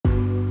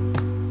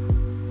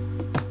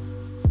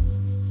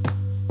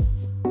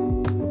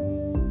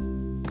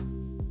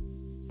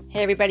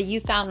Hey everybody, you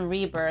found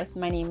Rebirth.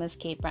 My name is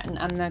Kate Breton.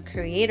 I'm the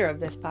creator of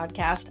this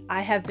podcast.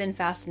 I have been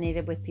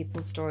fascinated with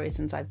people's stories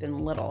since I've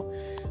been little,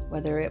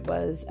 whether it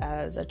was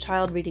as a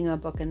child reading a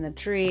book in the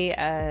tree,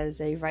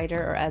 as a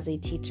writer, or as a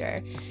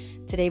teacher.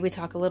 Today we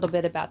talk a little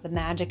bit about the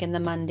magic and the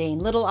mundane,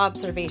 little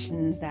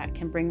observations that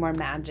can bring more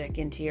magic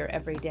into your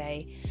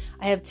everyday.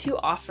 I have two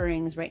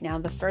offerings right now.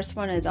 The first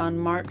one is on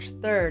March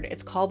 3rd.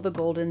 It's called The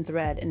Golden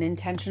Thread, an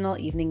intentional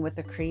evening with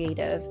the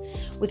creative.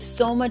 With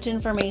so much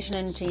information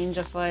and change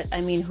afoot,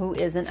 who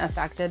isn't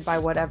affected by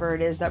whatever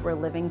it is that we're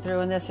living through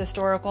in this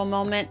historical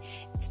moment?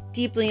 It's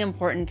deeply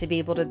important to be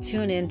able to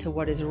tune in to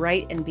what is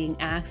right and being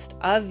asked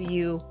of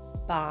you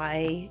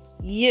by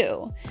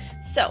you.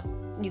 So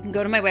you can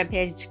go to my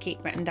webpage,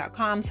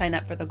 katebreton.com, sign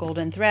up for the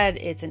Golden Thread.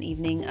 It's an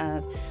evening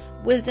of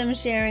wisdom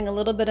sharing, a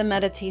little bit of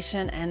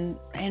meditation,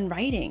 and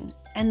writing.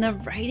 And the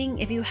writing,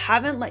 if you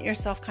haven't let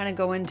yourself kind of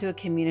go into a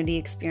community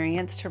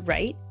experience to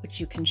write, which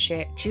you can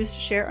choose to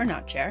share or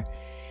not share,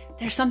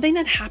 there's something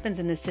that happens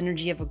in the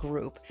synergy of a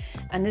group.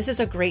 And this is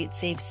a great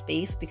safe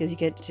space because you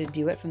get to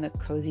do it from the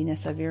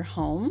coziness of your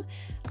home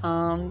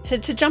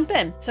to jump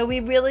in. So we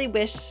really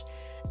wish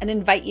and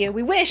invite you.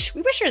 We wish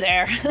you're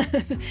there.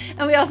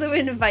 And we also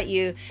would invite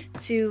you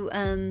to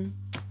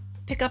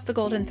pick up the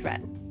golden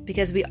thread,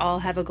 because we all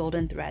have a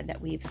golden thread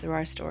that weaves through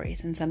our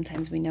stories. And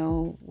sometimes we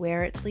know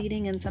where it's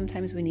leading, and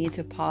sometimes we need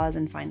to pause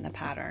and find the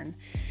pattern.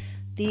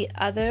 The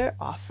other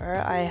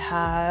offer I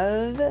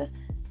have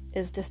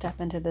is to step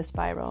into the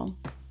spiral.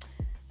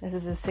 This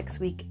is a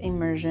 6-week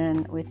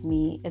immersion with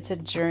me. It's a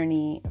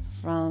journey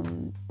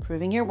from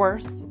proving your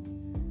worth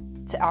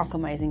to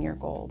alchemizing your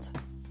gold.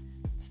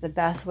 It's the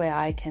best way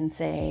I can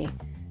say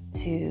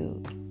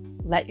to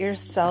let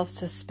yourself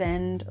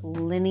suspend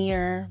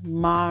linear,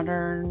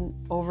 modern,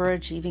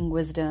 overachieving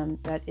wisdom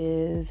that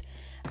is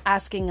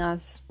asking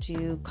us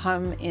to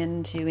come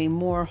into a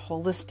more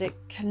holistic,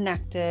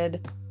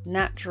 connected,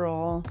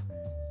 natural,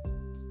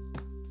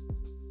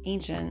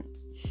 ancient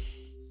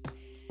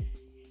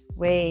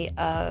way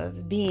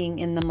of being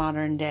in the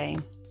modern day.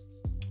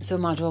 So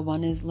module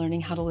 1 is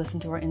learning how to listen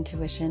to our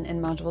intuition,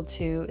 and module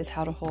 2 is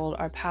how to hold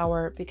our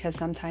power, because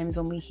sometimes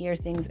when we hear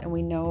things and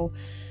we know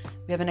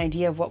we have an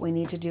idea of what we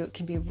need to do, it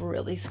can be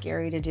really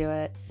scary to do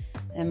it.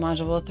 And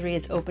module 3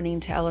 is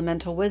opening to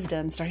elemental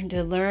wisdom, starting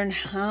to learn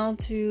how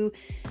to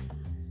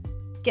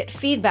get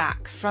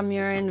feedback from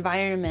your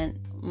environment.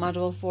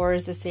 Module 4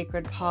 is the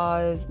sacred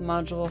pause.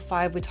 Module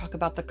 5, we talk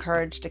about the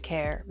courage to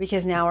care,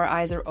 because now our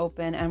eyes are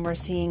open and we're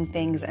seeing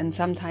things, and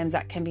sometimes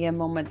that can be a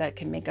moment that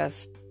can make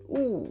us,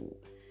 ooh.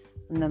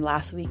 And then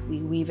last week,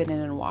 we weave it in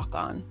and walk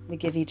on. We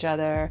give each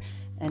other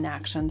an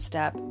action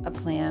step, a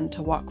plan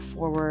to walk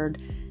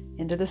forward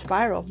into the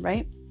spiral,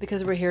 right?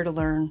 Because we're here to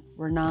learn.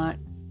 We're not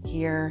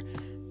here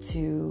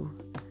to,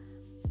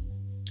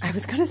 I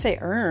was going to say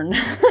earn.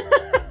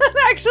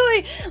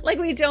 Actually,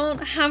 we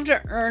don't have to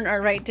earn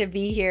our right to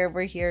be here.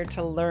 We're here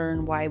to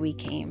learn why we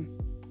came.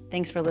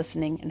 Thanks for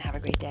listening, and have a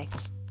great day.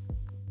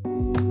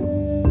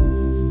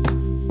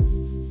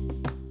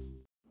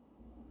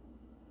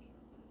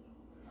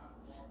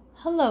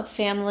 Hello,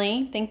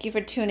 family. Thank you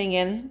for tuning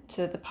in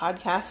to the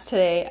podcast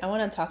today. I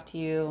want to talk to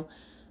you.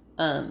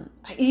 I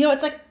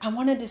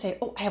wanted to say,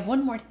 I have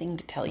one more thing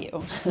to tell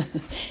you.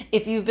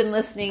 If you've been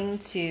listening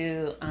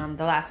to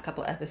the last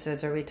couple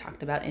episodes where we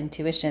talked about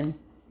intuition,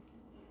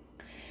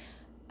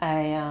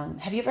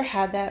 have you ever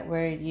had that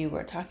where you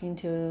were talking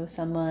to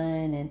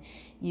someone and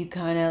you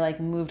kind of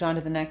moved on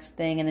to the next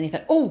thing, and then you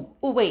thought, oh,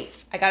 wait,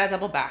 I got to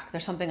double back.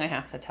 There's something I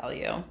have to tell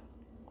you.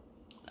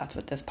 That's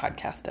what this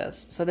podcast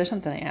does. So there's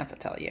something I have to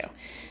tell you.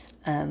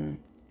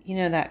 You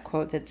know that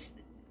quote that's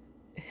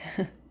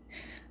a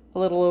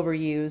little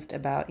overused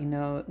about,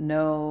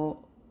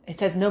 it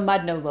says, no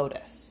mud, no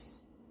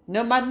lotus.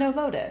 No mud, no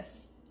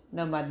lotus.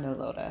 No mud, no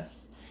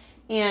lotus.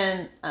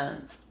 And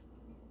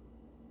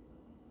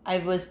I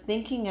was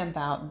thinking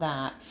about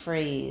that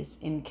phrase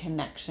in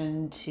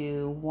connection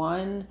to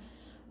one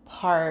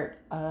part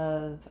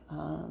of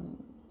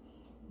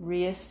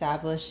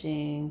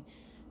reestablishing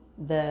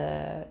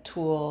the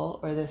tool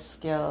or the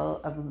skill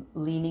of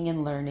leaning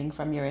and learning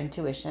from your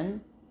intuition,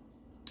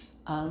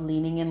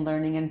 leaning and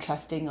learning and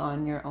trusting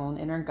on your own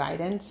inner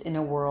guidance in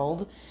a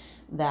world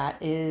that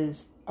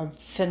is a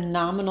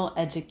phenomenal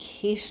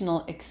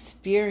educational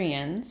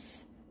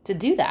experience to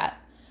do that,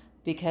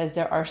 because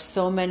there are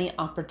so many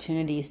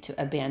opportunities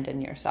to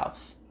abandon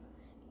yourself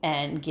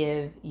and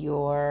give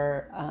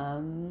your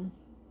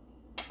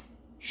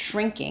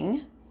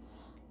shrinking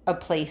a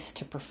place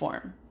to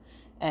perform.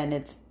 And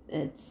it's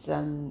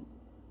some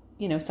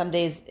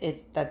days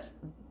that's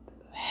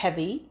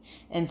heavy,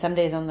 and some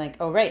days I'm like,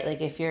 oh right,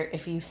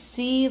 if you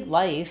see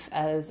life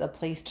as a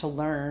place to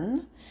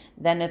learn,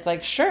 then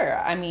it's sure,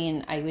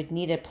 I would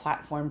need a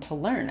platform to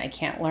learn. I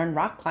can't learn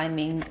rock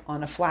climbing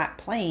on a flat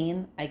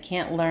plane. I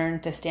can't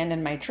learn to stand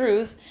in my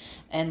truth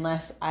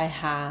unless I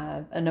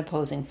have an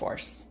opposing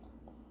force.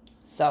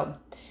 So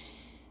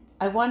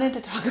I wanted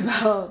to talk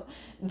about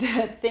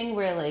the thing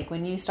where, like,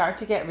 when you start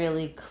to get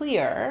really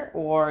clear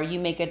or you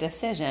make a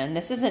decision,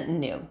 this isn't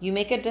new. You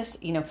make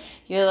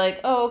you're like,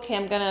 oh, okay,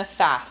 I'm going to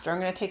fast, or I'm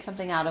going to take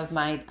something out of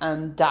my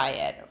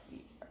diet,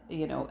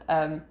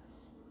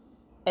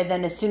 and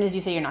then as soon as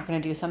you say you're not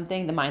going to do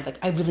something, the mind's like,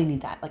 I really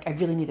need that. Like, I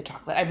really need the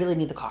chocolate. I really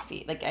need the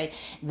coffee. Like,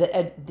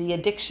 the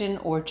addiction,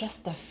 or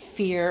just the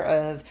fear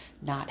of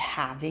not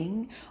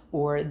having,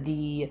 or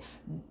the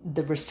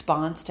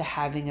response to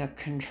having a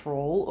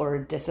control or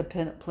a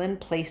discipline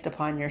placed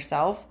upon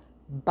yourself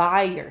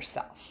by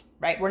yourself,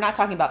 right? We're not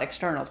talking about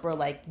externals. We're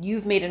like,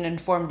 you've made an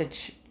informed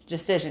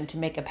decision to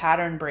make a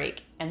pattern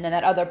break, and then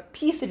that other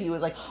piece of you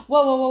is like,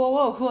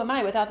 whoa, who am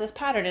I without this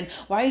pattern, and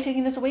why are you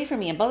taking this away from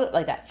me, and blah, blah,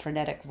 like that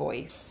frenetic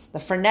voice,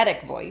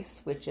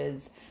 which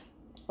is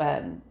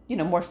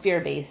more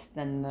fear-based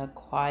than the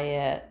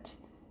quiet,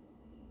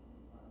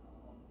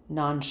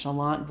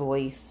 nonchalant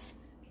voice,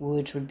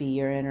 which would be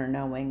your inner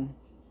knowing.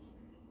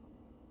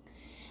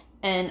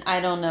 And I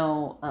don't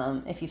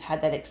know if you've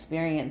had that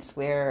experience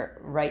where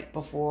right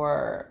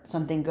before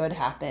something good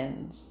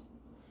happens,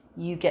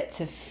 you get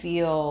to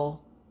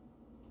feel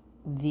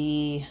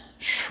the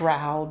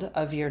shroud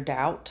of your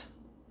doubt,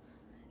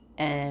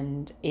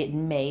 and it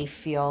may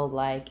feel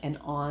like an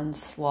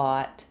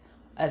onslaught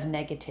of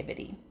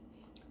negativity,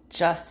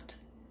 just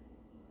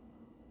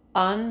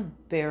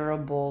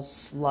unbearable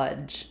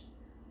sludge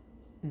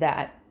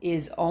that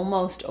is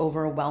almost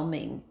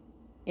overwhelming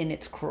in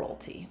its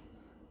cruelty.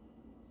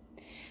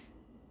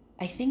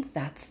 I think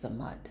that's the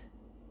mud.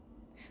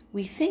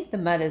 We think the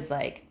mud is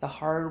like the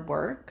hard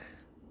work.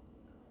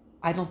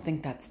 I don't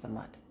think that's the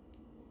mud.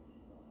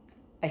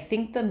 I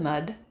think the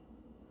mud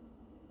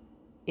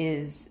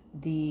is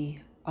the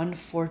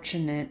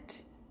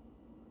unfortunate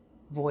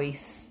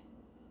voice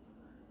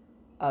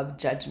of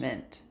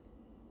judgment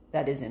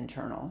that is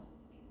internal,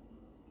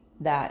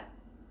 that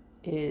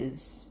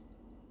is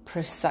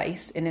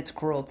precise in its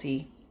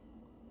cruelty.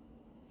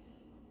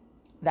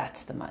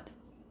 That's the mud.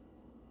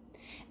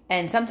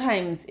 And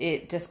sometimes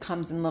it just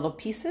comes in little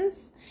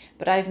pieces,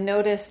 but I've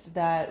noticed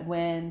that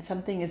when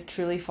something is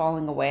truly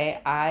falling away,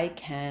 I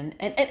can,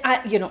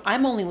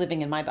 I'm only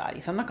living in my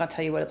body, so I'm not going to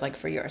tell you what it's like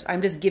for yours.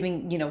 I'm just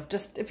giving,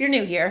 just if you're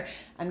new here,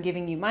 I'm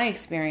giving you my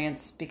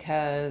experience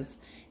because,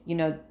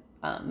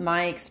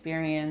 my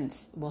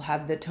experience will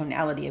have the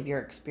tonality of your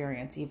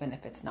experience, even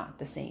if it's not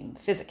the same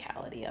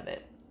physicality of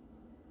it.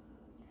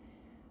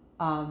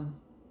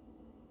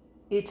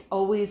 It's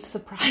always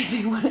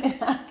surprising when it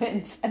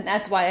happens. And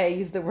that's why I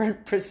use the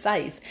word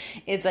precise.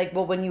 It's like,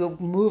 well, when you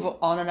move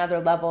on another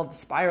level of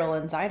spiral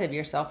inside of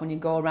yourself, when you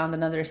go around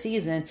another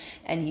season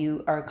and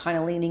you are kind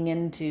of leaning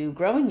into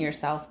growing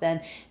yourself,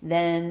 then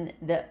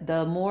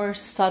the more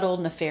subtle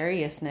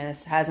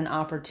nefariousness has an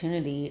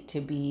opportunity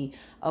to be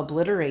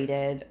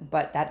obliterated.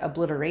 But that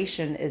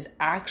obliteration is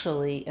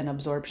actually an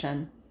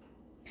absorption.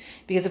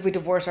 Because if we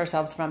divorce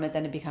ourselves from it,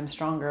 then it becomes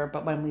stronger.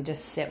 But when we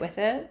just sit with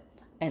it,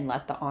 and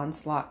let the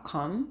onslaught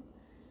come,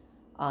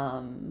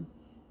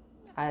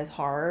 as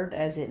hard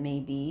as it may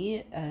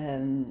be,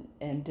 and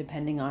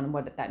depending on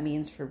what that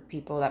means for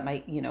people that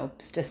might,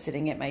 just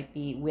sitting, it might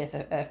be with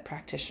a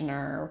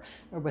practitioner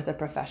or with a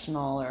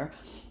professional or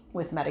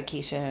with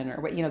medication or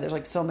what, there's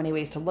like so many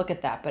ways to look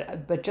at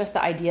that. But just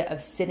the idea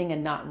of sitting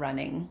and not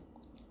running,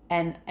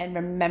 and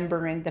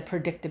remembering the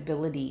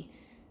predictability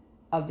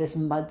of this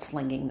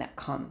mudslinging that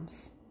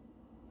comes.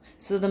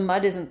 So the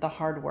mud isn't the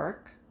hard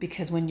work.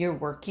 Because when you're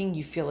working,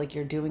 you feel like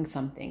you're doing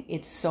something.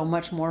 It's so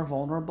much more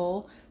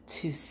vulnerable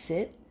to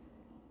sit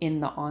in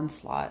the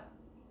onslaught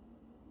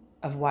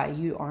of why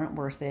you aren't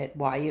worth it,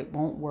 why it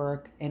won't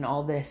work, and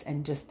all this,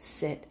 and just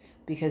sit.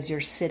 Because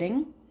your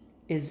sitting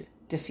is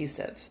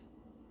diffusive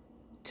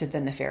to the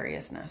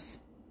nefariousness.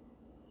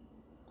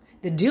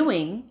 The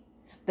doing,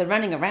 the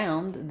running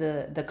around,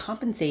 the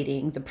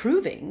compensating, the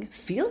proving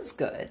feels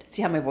good.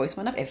 See how my voice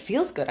went up? It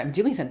feels good. I'm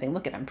doing something.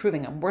 Look I'm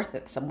proving I'm worth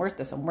it. I'm worth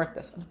this. I'm worth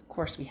this. And of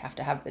course we have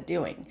to have the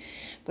doing.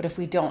 But if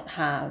we don't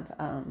have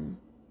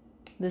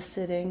the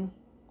sitting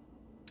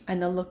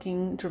and the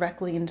looking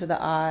directly into the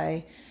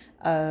eye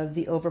of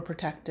the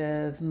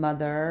overprotective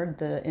mother,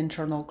 the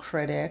internal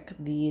critic,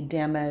 the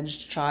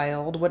damaged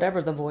child,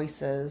 whatever the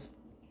voice is,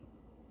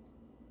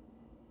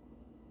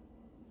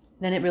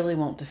 then it really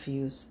won't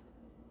diffuse.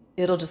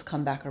 It'll just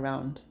come back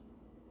around.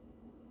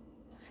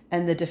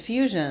 And the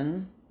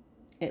diffusion,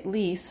 at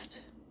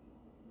least,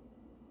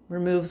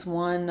 removes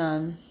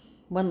one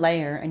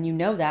layer, and you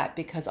know that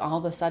because all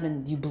of a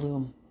sudden you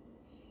bloom.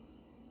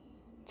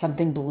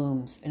 Something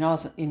blooms, and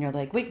you're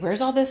like, wait,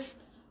 where's all this,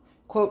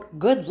 quote,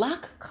 good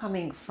luck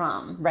coming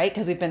from, right?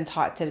 Because we've been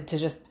taught to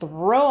just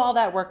throw all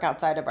that work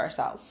outside of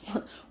ourselves.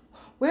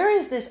 Where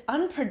is this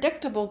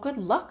unpredictable good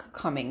luck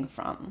coming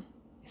from?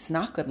 It's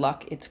not good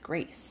luck, it's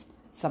grace.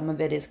 Some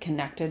of it is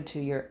connected to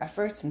your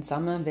efforts, and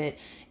some of it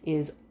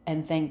is,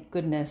 and thank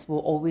goodness, will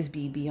always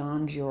be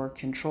beyond your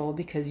control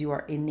because you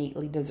are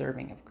innately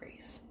deserving of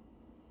grace.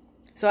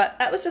 So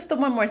that was just the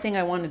one more thing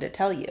I wanted to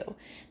tell you,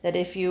 that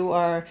if you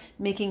are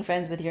making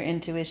friends with your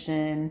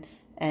intuition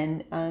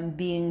and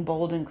being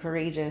bold and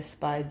courageous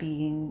by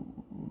being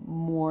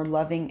more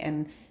loving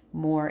and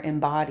more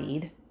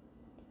embodied.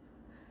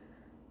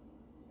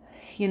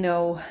 You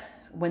know,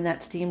 when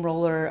that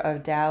steamroller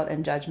of doubt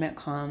and judgment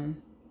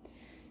come,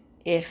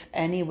 if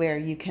anywhere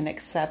you can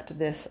accept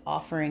this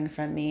offering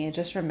from me,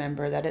 just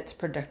remember that it's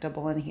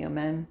predictable and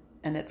human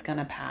and it's going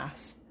to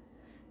pass.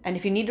 And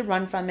if you need to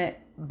run from it,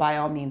 by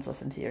all means,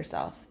 listen to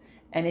yourself.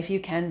 And if you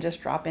can,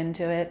 just drop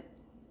into it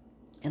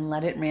and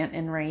let it rant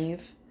and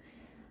rave.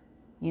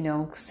 You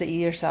know,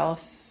 see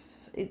yourself.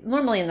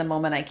 Normally in the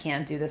moment, I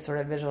can't do this sort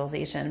of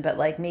visualization, but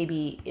like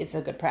maybe it's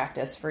a good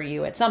practice for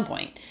you at some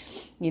point.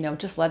 You know,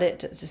 just let it,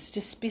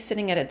 just be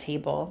sitting at a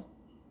table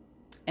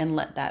and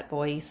let that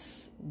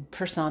voice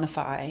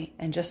personify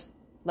and just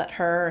let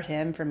her or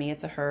him, for me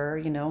it's a her,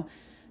 you know,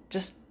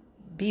 just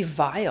be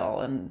vile,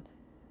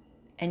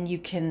 and you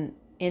can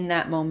in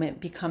that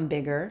moment become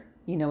bigger,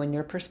 you know, in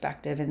your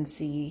perspective, and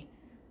see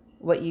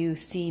what you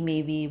see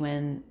maybe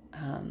when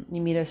you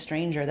meet a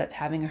stranger that's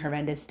having a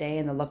horrendous day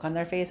and the look on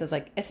their face is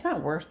like, it's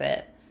not worth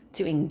it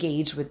to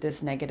engage with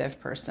this negative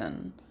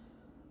person.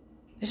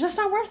 It's just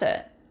not worth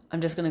it.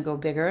 I'm just going to go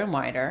bigger and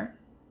wider,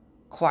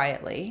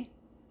 quietly,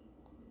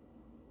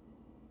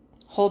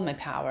 hold my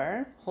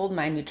power, hold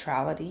my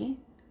neutrality.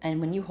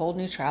 And when you hold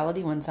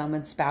neutrality, when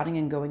someone's spouting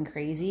and going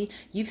crazy,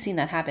 you've seen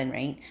that happen,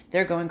 right?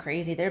 They're going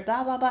crazy, they're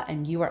blah, blah, blah,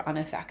 and you are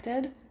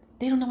unaffected.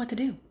 They don't know what to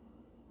do.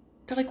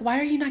 They're like, why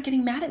are you not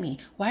getting mad at me?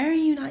 Why are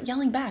you not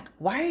yelling back?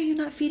 Why are you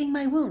not feeding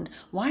my wound?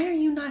 Why are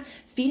you not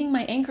feeding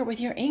my anger with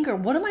your anger?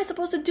 What am I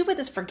supposed to do with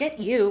this? Forget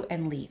you,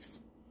 and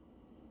leaves.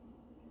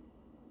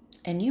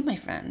 And you, my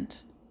friend,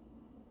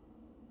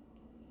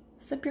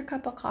 sip your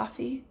cup of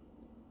coffee,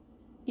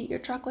 eat your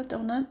chocolate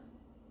donut,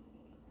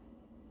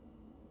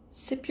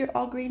 sip your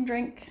all green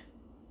drink,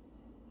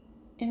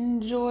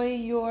 enjoy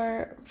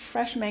your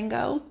fresh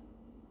mango.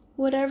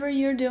 Whatever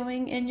you're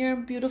doing in your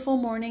beautiful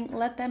morning,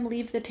 let them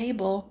leave the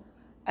table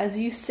as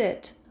you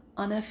sit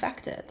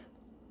unaffected,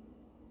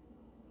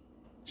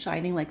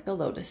 shining like the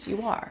lotus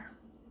you are.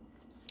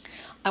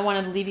 I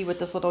wanted to leave you with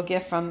this little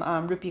gift from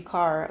Rupi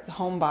Kaur, the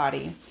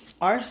Homebody.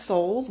 Our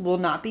souls will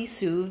not be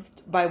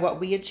soothed by what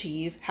we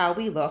achieve, how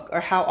we look,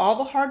 or how all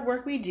the hard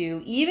work we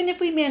do. Even if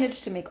we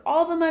managed to make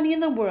all the money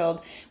in the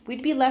world,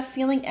 we'd be left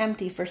feeling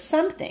empty for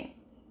something.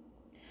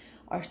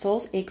 Our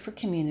souls ache for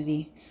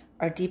community.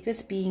 Our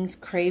deepest beings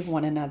crave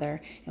one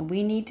another, and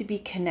we need to be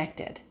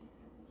connected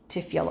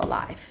to feel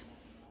alive.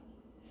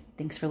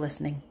 Thanks for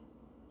listening.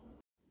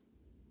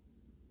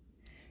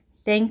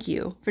 Thank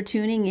you for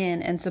tuning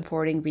in and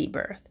supporting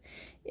Rebirth.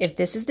 If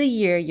this is the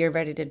year you're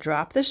ready to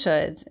drop the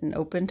shoulds and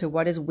open to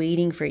what is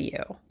waiting for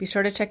you, be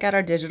sure to check out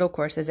our digital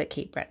courses at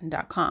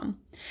katebretton.com.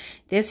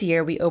 This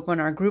year, we open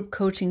our group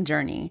coaching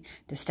journey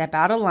to step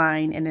out of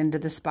line and into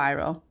the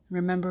spiral.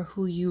 Remember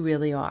who you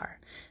really are.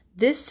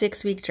 This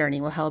 6-week journey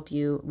will help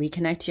you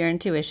reconnect to your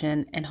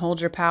intuition and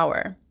hold your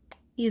power.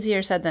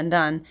 Easier said than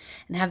done,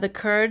 and have the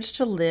courage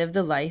to live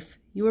the life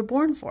you were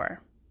born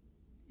for.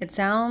 It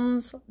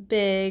sounds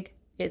big.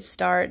 It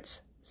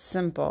starts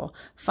simple.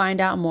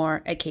 Find out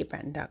more at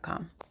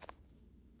katebretton.com.